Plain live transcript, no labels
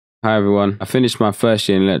Hi everyone, I finished my first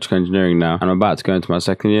year in electrical engineering now and I'm about to go into my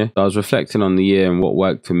second year. So I was reflecting on the year and what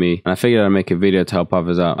worked for me and I figured I'd make a video to help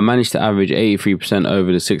others out. I managed to average 83%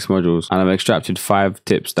 over the 6 modules and I've extracted 5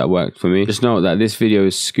 tips that worked for me. Just note that this video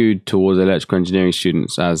is skewed towards electrical engineering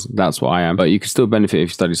students as that's what I am, but you can still benefit if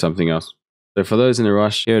you study something else. So for those in a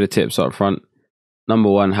rush, here are the tips up front. Number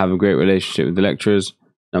 1, have a great relationship with the lecturers.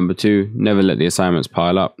 Number 2, never let the assignments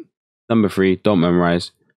pile up. Number 3, don't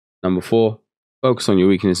memorize. Number 4, focus on your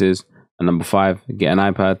weaknesses. And number 5, get an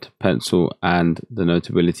iPad, pencil, and the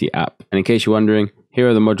Notability app. And in case you're wondering, here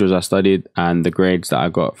are the modules I studied and the grades that I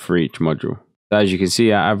got for each module. So as you can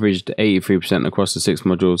see, I averaged 83% across the 6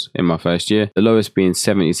 modules in my first year, the lowest being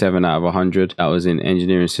 77 out of 100, that was in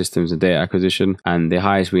engineering systems and data acquisition, and the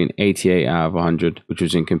highest being 88 out of 100, which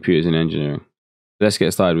was in computers and engineering. Let's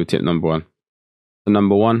get started with tip number 1. So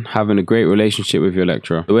number 1, having a great relationship with your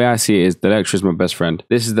lecturer. The way I see it is the lecturer is my best friend.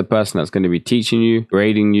 This is the person that's going to be teaching you,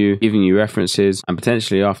 grading you, giving you references, and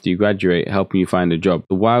potentially after you graduate, helping you find a job.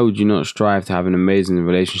 So why would you not strive to have an amazing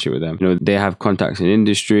relationship with them? You know, they have contacts in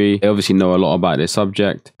industry, they obviously know a lot about their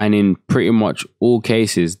subject, and in pretty much all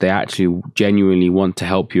cases, they actually genuinely want to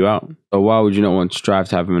help you out. So why would you not want to strive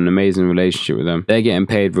to have an amazing relationship with them? They're getting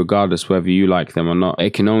paid regardless whether you like them or not.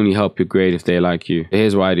 It can only help your grade if they like you. So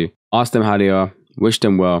here's what I do. Ask them how they are, wish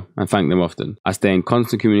them well, and thank them often. I stay in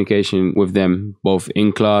constant communication with them, both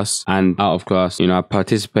in class and out of class. You know, I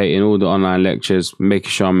participate in all the online lectures, making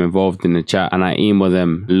sure I'm involved in the chat, and I email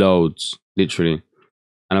them loads, literally.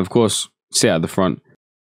 And of course, sit at the front.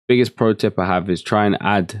 Biggest pro tip I have is try and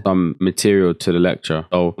add some material to the lecture.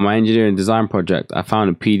 So for my engineering design project, I found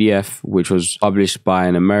a PDF which was published by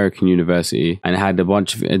an American university and it had a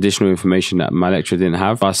bunch of additional information that my lecturer didn't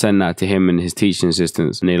have. So I sent that to him and his teaching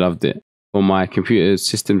assistants and they loved it. For my computer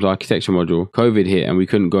systems architecture module, COVID hit and we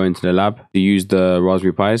couldn't go into the lab to use the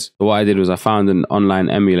Raspberry Pis. So what I did was I found an online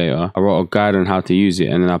emulator. I wrote a guide on how to use it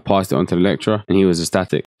and then I passed it on to the lecturer and he was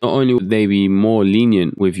ecstatic. Not only would they be more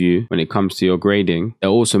lenient with you when it comes to your grading,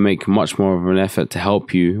 they'll also make much more of an effort to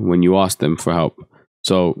help you when you ask them for help.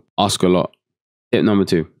 So ask a lot. Tip number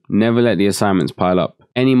 2, never let the assignments pile up.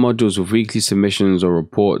 Any modules with weekly submissions or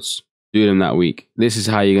reports, do them that week. This is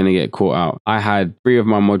how you're going to get caught out. I had 3 of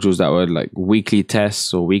my modules that were like weekly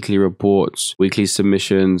tests or weekly reports, weekly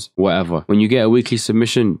submissions, whatever. When you get a weekly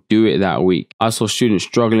submission, do it that week. I saw students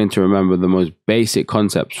struggling to remember the most basic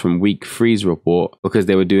concepts from week 3's report because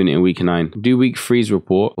they were doing it in week 9. Do week 3's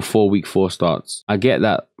report before week 4 starts. I get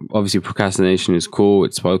that obviously procrastination is cool,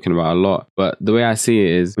 it's spoken about a lot, but the way I see it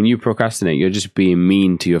is when you procrastinate, you're just being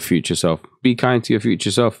mean to your future self. Be kind to your future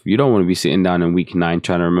self. You don't want to be sitting down in week 9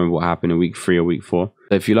 trying to remember what happened in week 3 or week 4.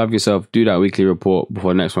 So if you love yourself, do that weekly report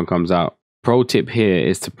before the next one comes out. Pro tip here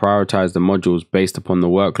is to prioritize the modules based upon the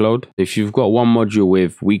workload. If you've got one module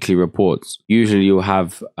with weekly reports, usually you'll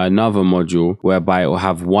have another module whereby it will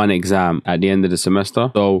have one exam at the end of the semester.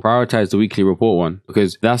 So prioritize the weekly report one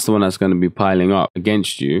because that's the one that's going to be piling up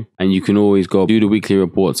against you. And you can always go do the weekly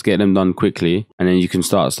reports, get them done quickly, and then you can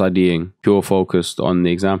start studying pure focused on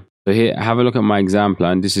the exam. So here, have a look at my exam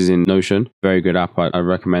plan. This is in Notion. Very good app. I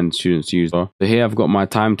recommend students to use. So here I've got my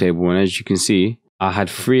timetable, and as you can see, I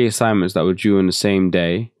had 3 assignments that were due on the same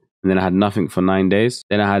day, and then I had nothing for 9 days.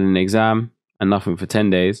 Then I had an exam and nothing for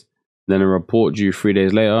 10 days. Then a report due 3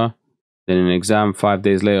 days later. Then an exam 5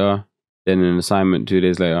 days later. Then an assignment 2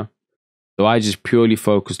 days later. So I just purely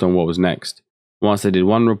focused on what was next. Once I did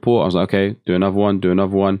one report, I was like, okay, do another one, do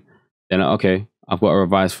another one. Then, okay, I've got to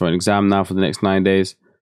revise for an exam now for the next 9 days.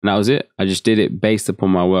 And that was it. I just did it based upon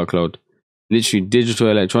my workload. Literally digital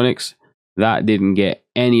electronics, that didn't get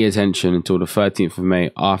any attention until the 13th of May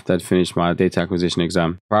after I'd finished my data acquisition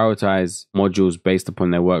exam. Prioritize modules based upon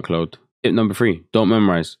their workload. Tip number 3, don't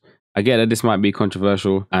memorize. I get that this might be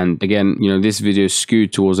controversial. And again, you know, this video is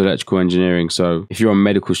skewed towards electrical engineering. So if you're a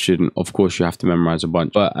medical student, of course you have to memorize a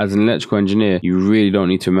bunch. But as an electrical engineer, you really don't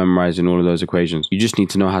need to memorize in all of those equations. You just need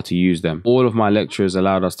to know how to use them. All of my lecturers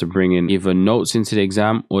allowed us to bring in either notes into the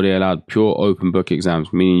exam or they allowed pure open book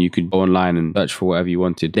exams, meaning you could go online and search for whatever you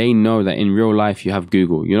wanted. They know that in real life you have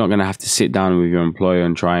Google. You're not going to have to sit down with your employer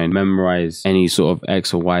and try and memorize any sort of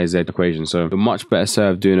X or Y, Z equation. So you're much better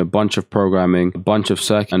served doing a bunch of programming, a bunch of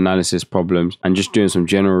circuit analysis problems, and just doing some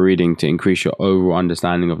general reading to increase your overall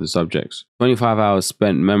understanding of the subjects. 25 hours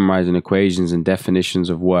spent memorizing equations and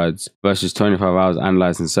definitions of words versus 25 hours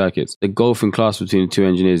analyzing circuits. The gulf in class between the 2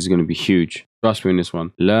 engineers is going to be huge. Trust me in this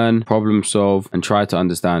one. Learn, problem solve, and try to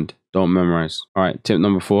understand. Don't memorize. All right, tip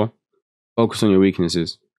number 4, focus on your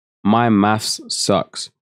weaknesses. My maths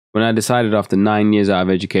sucks. When I decided after 9 years out of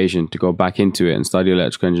education to go back into it and study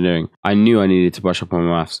electrical engineering, I knew I needed to brush up on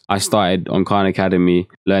my maths. I started on Khan Academy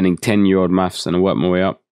learning 10-year-old maths and I worked my way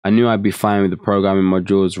up. I knew I'd be fine with the programming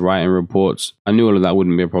modules, writing reports. I knew all of that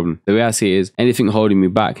wouldn't be a problem. The way I see it is, anything holding me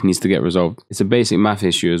back needs to get resolved. It's a basic math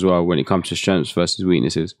issue as well when it comes to strengths versus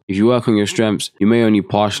weaknesses. If you work on your strengths, you may only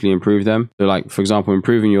partially improve them. So like, for example,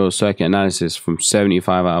 improving your circuit analysis from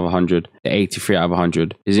 75 out of 100 to 83 out of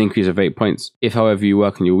 100 is an increase of 8 points. If, however, you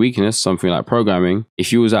work on your weakness, something like programming,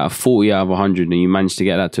 if you was at a 40 out of 100 and you managed to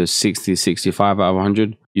get that to a 60, 65 out of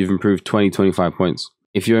 100, you've improved 20, 25 points.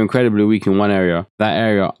 If you're incredibly weak in one area, that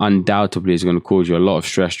area undoubtedly is going to cause you a lot of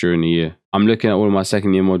stress during the year. I'm looking at all of my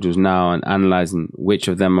second year modules now and analyzing which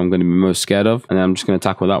of them I'm going to be most scared of, and then I'm just going to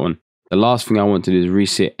tackle that one. The last thing I want to do is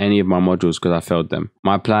resit any of my modules because I failed them.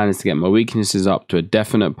 My plan is to get my weaknesses up to a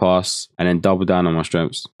definite pass and then double down on my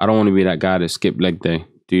strengths. I don't want to be that guy that skipped leg day.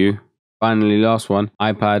 Do you? Finally, last one,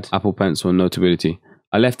 iPad, Apple Pencil, and Notability.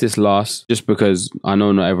 I left this last just because I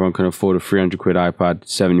know not everyone can afford a 300 quid iPad,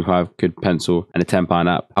 75 quid pencil, and a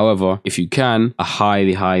 £10 app. However, if you can, I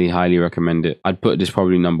highly recommend it. I'd put this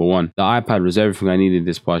probably number one. The iPad was everything I needed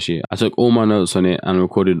this past year. I took all my notes on it and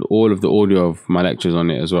recorded all of the audio of my lectures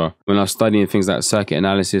on it as well. When I was studying things like circuit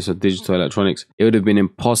analysis or digital electronics, it would have been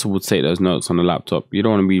impossible to take those notes on a laptop. You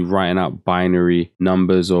don't want to be writing out binary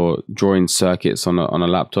numbers or drawing circuits on a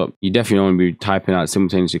laptop. You definitely don't want to be typing out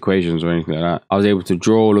simultaneous equations or anything like that. I was able to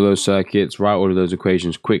draw all of those circuits, write all of those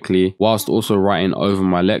equations quickly, whilst also writing over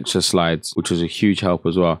my lecture slides, which was a huge help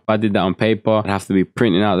as well. If I did that on paper, I'd have to be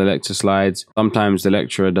printing out the lecture slides. Sometimes the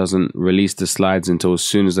lecturer doesn't release the slides until as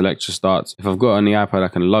soon as the lecture starts. If I've got it on the iPad, I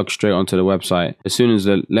can log straight onto the website. As soon as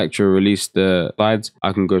the lecturer released the slides,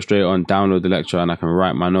 I can go straight on, download the lecture, and I can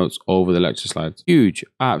write my notes over the lecture slides. Huge,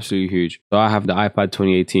 absolutely huge. So I have the iPad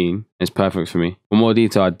 2018. It's perfect for me. For more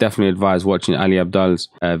detail, I definitely advise watching Ali Abdal's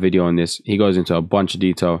video on this. He goes into a bunch of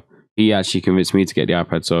detail. He actually convinced me to get the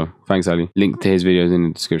iPad, so thanks Ali. Link to his videos in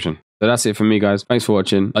the description. So that's it for me, guys. Thanks for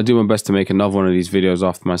watching. I'll do my best to make another one of these videos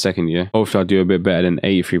after my second year. Hopefully I'll do a bit better than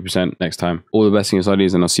 83% next time. All the best in your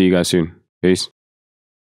studies, and I'll see you guys soon. Peace.